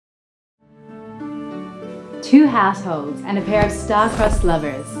2 households and a pair of star-crossed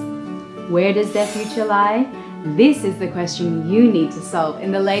lovers. Where does their future lie? This is the question you need to solve in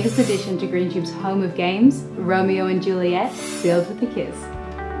the latest addition to GreenTube's home of games, Romeo and Juliet, Sealed with a Kiss.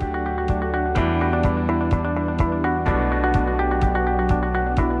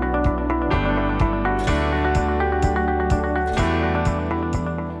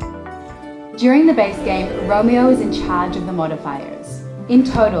 During the base game, Romeo is in charge of the modifiers. In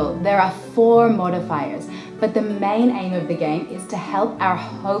total, there are 4 modifiers, but the main aim of the game is to help our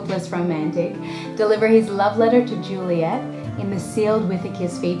hopeless romantic deliver his love letter to Juliet in the Sealed with a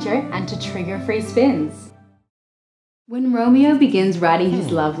Kiss feature and to trigger free spins. When Romeo begins writing his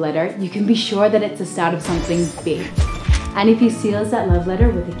love letter, you can be sure that it's the start of something big. And if he seals that love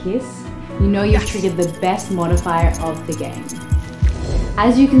letter with a kiss, you know you've triggered the best modifier of the game.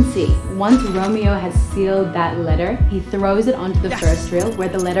 As you can see, once Romeo has sealed that letter, he throws it onto the first reel where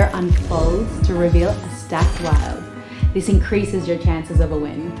the letter unfolds to reveal a stacked wild. This increases your chances of a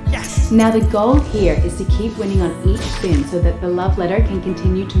win. Yes! Now the goal here is to keep winning on each spin so that the love letter can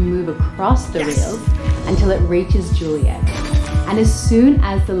continue to move across the reels until it reaches Juliet. And as soon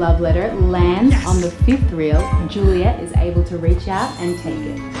as the love letter lands on the 5th reel, Juliet is able to reach out and take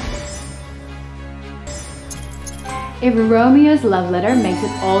it. If Romeo's love letter makes it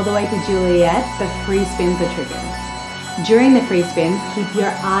all the way to Juliet, the free spins are triggered. During the free spins, keep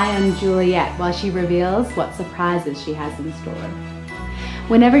your eye on Juliet while she reveals what surprises she has in store.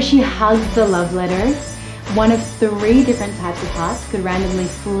 Whenever she hugs the love letter, one of 3 different types of hearts could randomly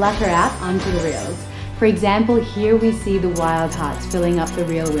flutter out onto the reels. For example, here we see the wild hearts filling up the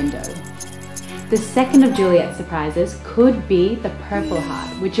reel window. The second of Juliet's surprises could be the purple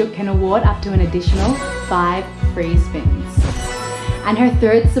heart, which can award up to an additional 5 free spins. And her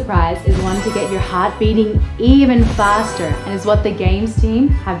third surprise is one to get your heart beating even faster and is what the games team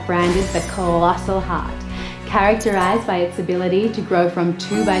have branded the Colossal Heart, characterized by its ability to grow from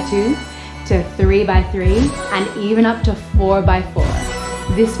 2x2 to 3x3 and even up to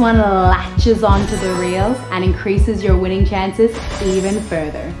 4x4. This one latches onto the reels and increases your winning chances even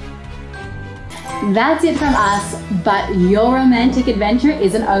further. That's it from us, but your romantic adventure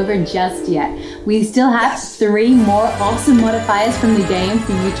isn't over just yet. We still have 3 more awesome modifiers from the game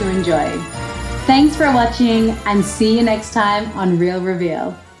for you to enjoy. Thanks for watching and see you next time on Real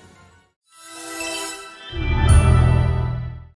Reveal.